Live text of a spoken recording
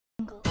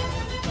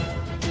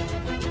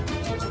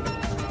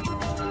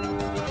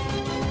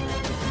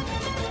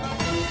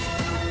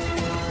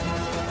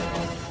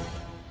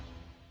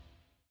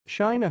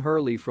Shaina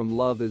Hurley from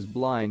Love is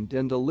Blind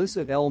and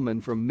Alyssa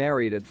Ellman from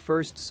Married at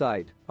First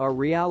Sight are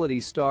reality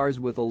stars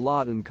with a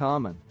lot in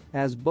common,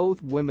 as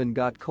both women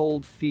got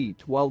cold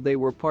feet while they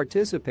were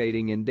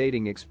participating in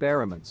dating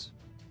experiments.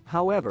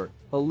 However,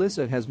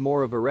 Alyssa has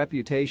more of a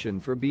reputation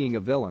for being a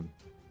villain.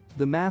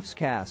 The MAFS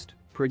cast,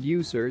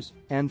 producers,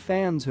 and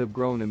fans have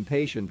grown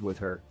impatient with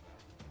her.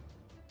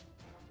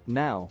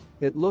 Now,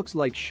 it looks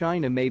like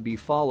Shaina may be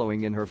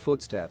following in her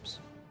footsteps.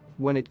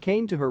 When it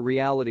came to her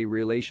reality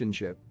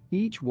relationship,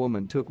 each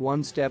woman took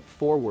one step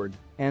forward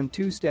and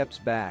two steps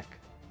back.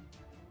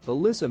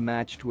 Alyssa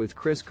matched with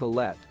Chris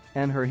Collette,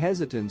 and her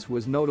hesitance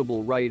was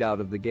notable right out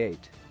of the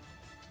gate.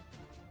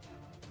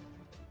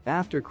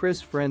 After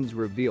Chris' friends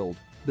revealed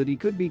that he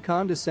could be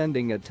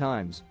condescending at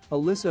times,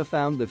 Alyssa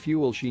found the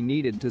fuel she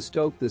needed to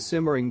stoke the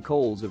simmering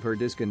coals of her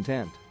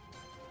discontent.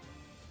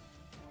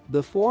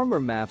 The former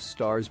MAFS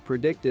stars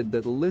predicted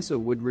that Alyssa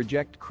would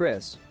reject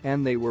Chris,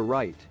 and they were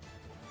right.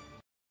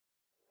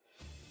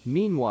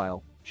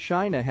 Meanwhile,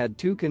 Shaina had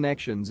two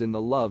connections in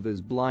the Love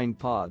is Blind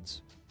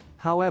pods.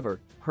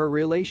 However, her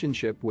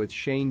relationship with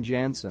Shane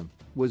Jansen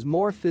was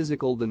more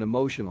physical than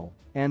emotional,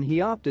 and he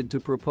opted to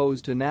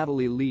propose to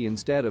Natalie Lee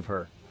instead of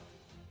her.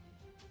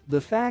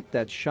 The fact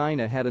that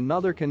Shaina had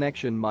another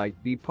connection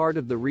might be part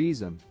of the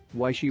reason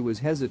why she was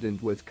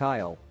hesitant with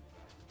Kyle.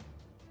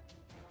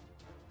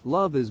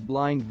 Love is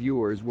Blind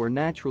viewers were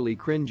naturally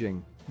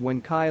cringing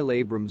when Kyle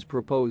Abrams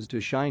proposed to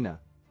Shaina.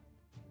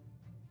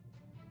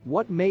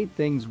 What made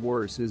things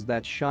worse is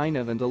that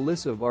Shaina and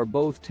Alyssa are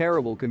both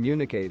terrible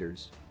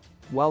communicators.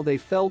 While they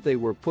felt they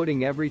were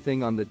putting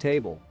everything on the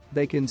table,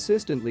 they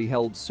consistently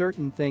held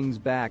certain things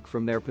back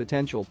from their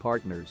potential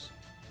partners.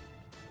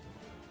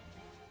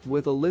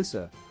 With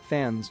Alyssa,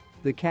 fans,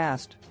 the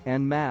cast,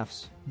 and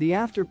MAFS, the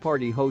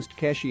after-party host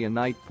Keshia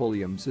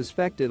Knight-Pulliam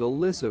suspected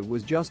Alyssa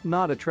was just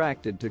not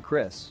attracted to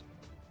Chris.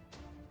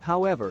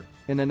 However,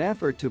 in an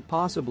effort to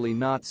possibly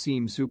not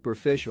seem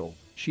superficial,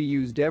 she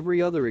used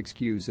every other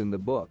excuse in the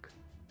book.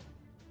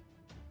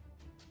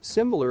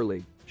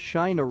 Similarly,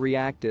 Shaina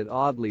reacted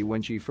oddly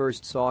when she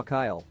first saw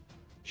Kyle.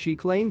 She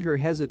claimed her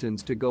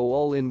hesitance to go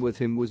all in with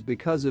him was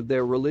because of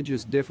their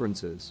religious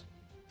differences.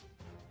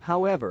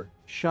 However,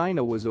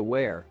 Shaina was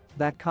aware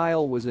that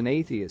Kyle was an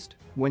atheist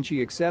when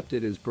she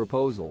accepted his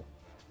proposal.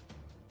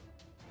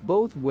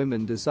 Both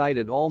women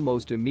decided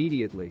almost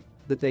immediately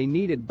that they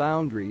needed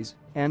boundaries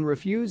and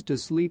refused to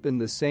sleep in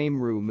the same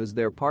room as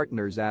their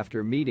partners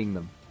after meeting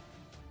them.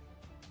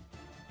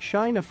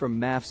 Shaina from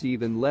MAFS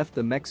even left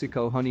the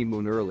Mexico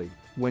honeymoon early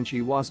when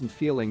she wasn't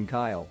feeling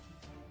Kyle.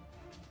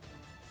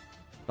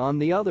 On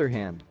the other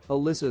hand,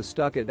 Alyssa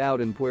stuck it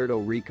out in Puerto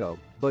Rico,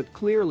 but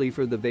clearly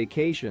for the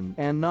vacation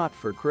and not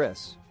for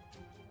Chris.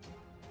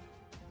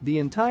 The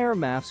entire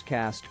MAFS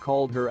cast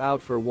called her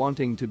out for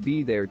wanting to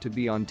be there to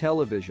be on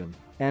television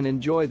and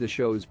enjoy the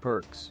show's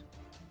perks.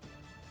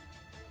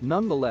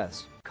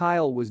 Nonetheless,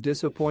 Kyle was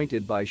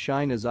disappointed by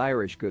Shaina's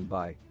Irish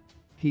goodbye.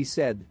 He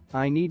said,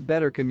 "I need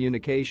better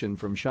communication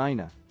from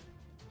Shaina.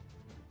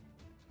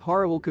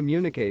 Horrible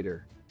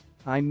communicator.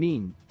 I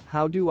mean,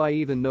 how do I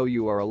even know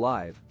you are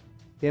alive?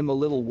 I'm a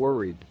little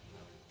worried."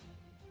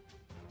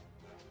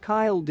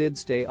 Kyle did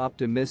stay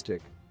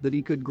optimistic that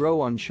he could grow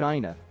on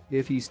Shaina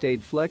if he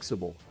stayed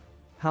flexible.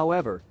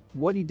 However,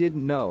 what he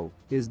didn't know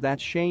is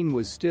that Shane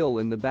was still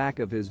in the back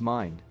of his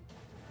mind.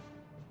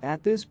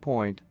 At this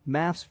point,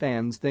 MAFS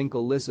fans think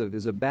Alyssa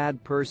is a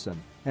bad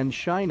person and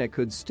Shaina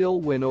could still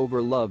win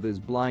over Love is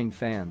Blind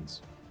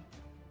fans.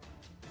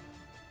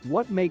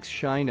 What makes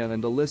Shaina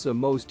and Alyssa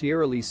most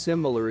eerily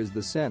similar is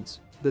the sense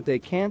that they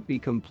can't be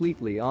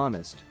completely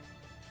honest.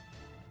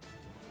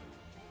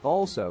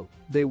 Also,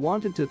 they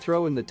wanted to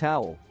throw in the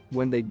towel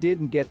when they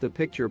didn't get the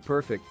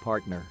picture-perfect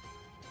partner.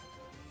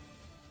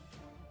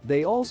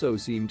 They also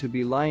seem to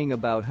be lying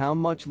about how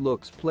much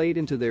looks played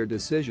into their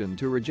decision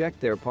to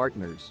reject their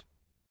partners.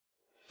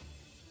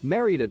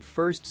 Married at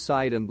First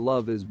Sight and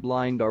Love is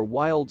Blind are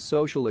wild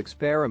social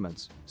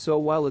experiments, so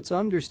while it's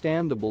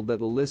understandable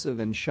that Alyssa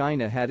and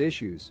Shaina had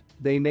issues,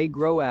 they may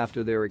grow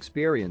after their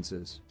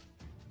experiences.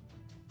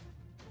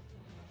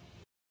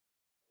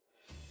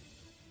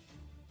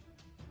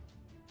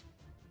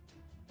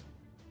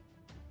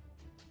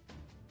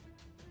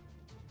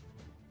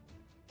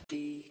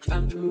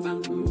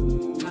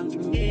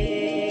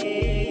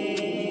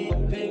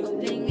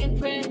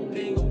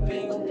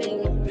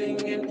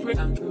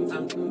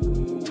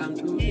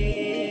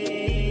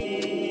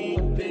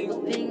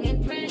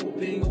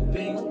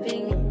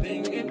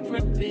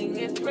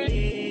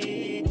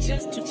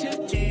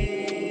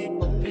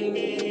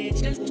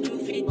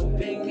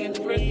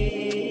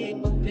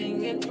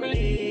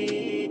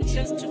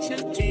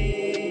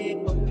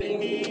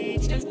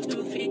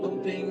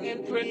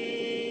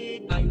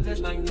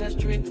 Like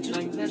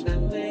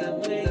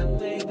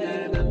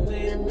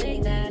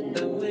that,